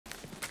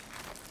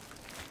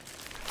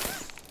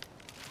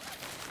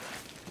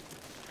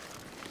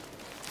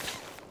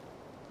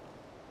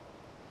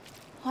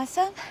Want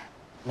some?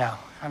 No,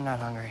 I'm not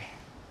hungry.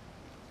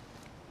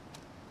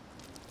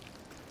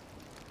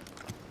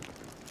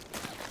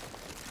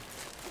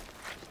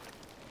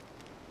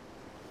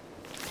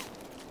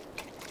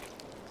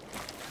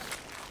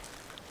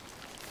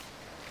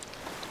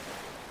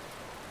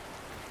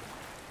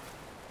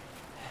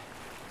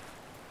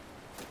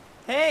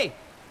 Hey!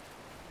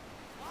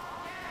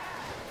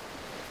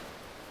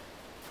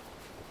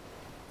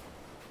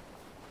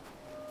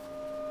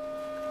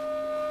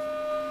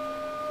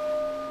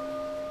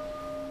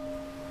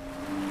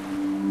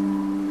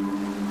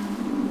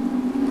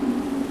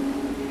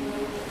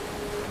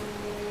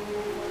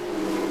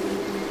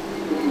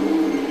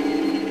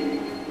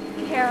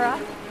 Kara,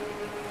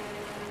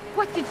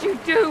 what did you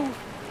do?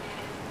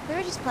 We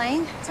were just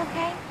playing. It's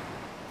okay.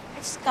 I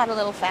just got a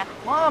little fat.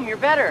 Mom, you're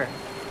better.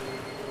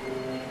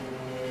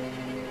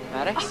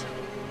 Maddox?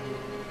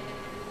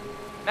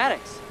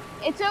 Maddox?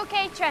 It's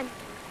okay, Trent.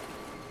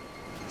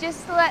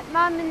 Just let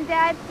Mom and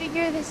Dad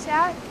figure this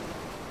out.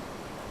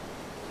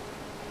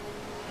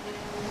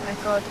 I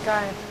thought,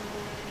 guy.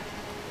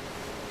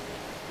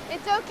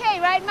 It's okay,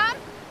 right, Mom?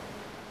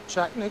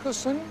 Jack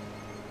Nicholson,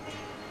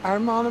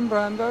 Marlon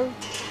Brando,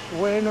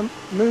 we're in a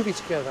movie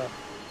together.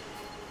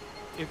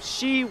 If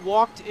she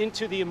walked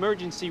into the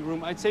emergency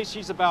room, I'd say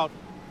she's about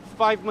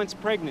 5 months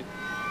pregnant.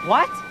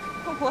 What?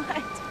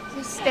 What?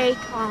 Just stay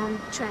calm,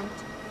 Trent.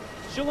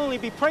 She'll only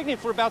be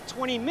pregnant for about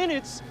 20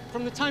 minutes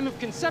from the time of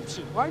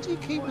conception. Why do you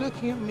keep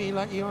looking at me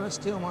like you want to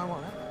steal my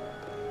wallet?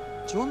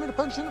 Do you want me to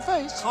punch you in the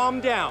face? Calm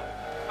down.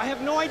 I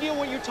have no idea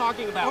what you're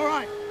talking about. All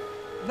right,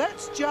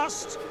 let's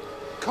just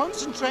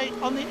concentrate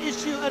on the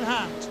issue at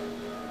hand.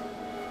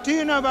 Do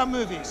you know about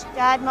movies?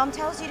 Dad, Mom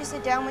tells you to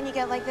sit down when you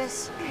get like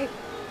this. Okay,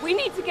 we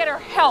need to get her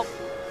help.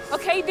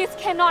 Okay, this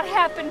cannot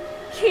happen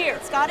here.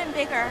 It's gotten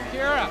bigger.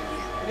 Kara,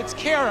 it's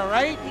Kara,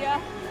 right?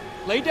 Yeah.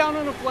 Lay down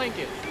on a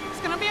blanket.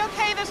 It's gonna be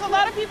okay. There's a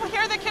lot of people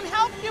here that can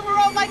help you. We're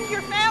all like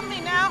your family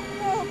now.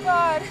 Oh,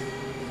 God.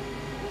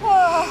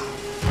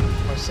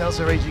 Oh. Our cells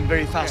are aging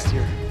very fast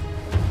here.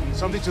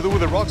 Something to do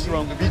with the rocks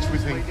around the beach, we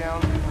think. Lay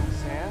down on the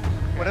sand.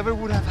 Whatever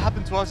would have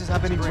happened to us is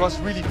happening to us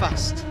really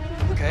fast.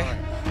 Okay.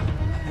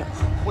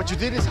 What you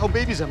did is how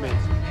babies are made.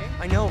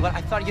 I know, but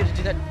I thought you had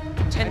to do that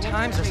 10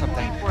 times or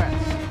something. Did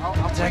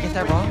I get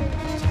that wrong?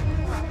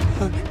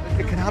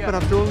 It can happen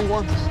after only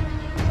once.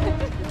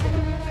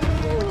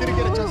 We didn't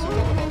get a chance to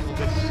talk about all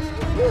this.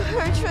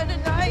 We're trying to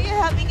die.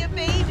 You're having a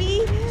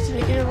baby.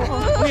 Did I get it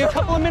wrong? Only a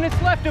couple of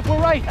minutes left if we're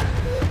right.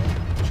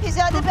 Is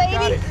that the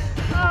baby?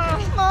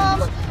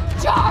 Mom.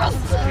 Charles!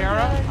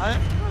 Kara, I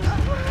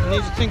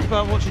need to think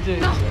about what to do.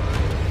 No, I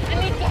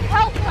need to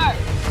help her.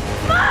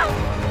 Mom!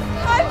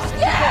 I'm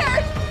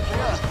scared!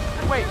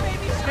 Wait,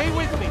 stay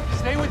with me.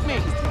 Stay with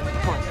me.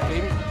 Come on,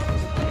 baby.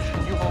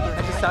 You hold her.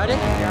 I decided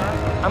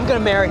I'm gonna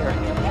marry her.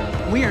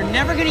 We are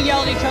never gonna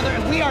yell at each other,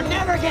 and we are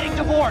never getting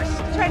divorced.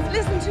 Trent,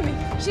 listen to me.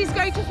 She's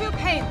going to feel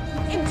pain.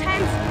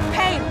 Intense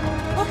pain.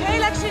 Okay,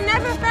 like she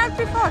never felt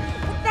before.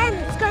 But then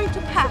it's going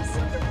to pass.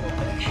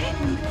 Okay?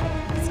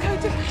 It's going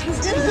to pass.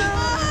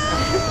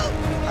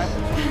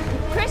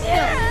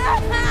 Kristen!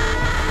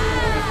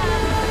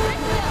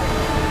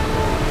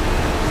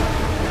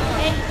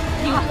 Hey,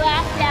 you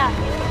laughed out.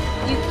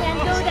 You can't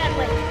go that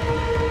way.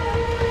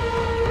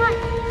 Come on.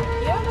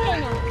 You're okay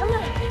now. Come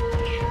on.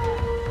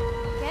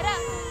 Get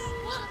up.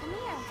 Come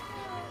here.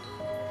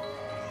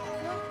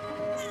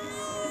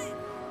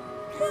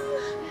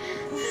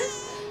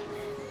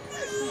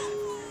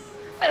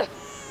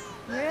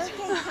 You're okay.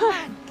 Come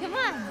on. Come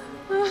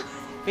on.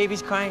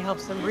 Baby's crying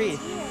helps them breathe.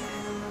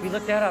 We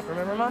looked that up,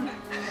 remember, Mom?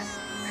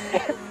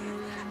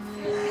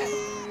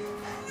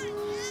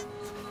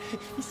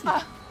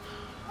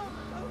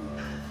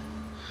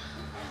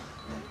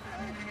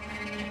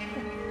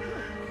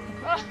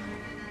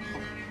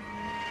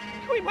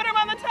 We put him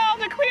on the towel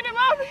to clean him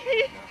up.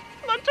 He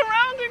looked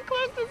around and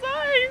closed his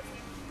eyes.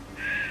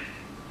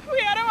 We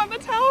had him on the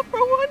towel for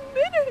 1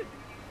 minute.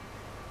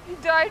 He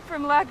died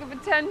from lack of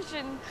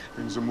attention.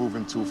 Things are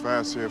moving too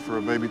fast here for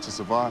a baby to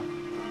survive.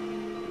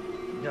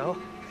 No.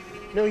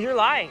 No, you're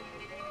lying.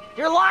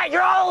 You're lying!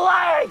 You're all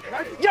lying!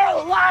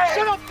 You're lying!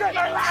 Shut up! You're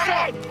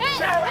lying!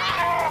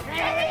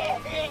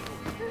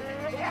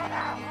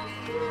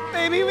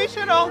 Maybe we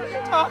should all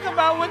talk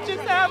about what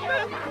just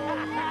happened.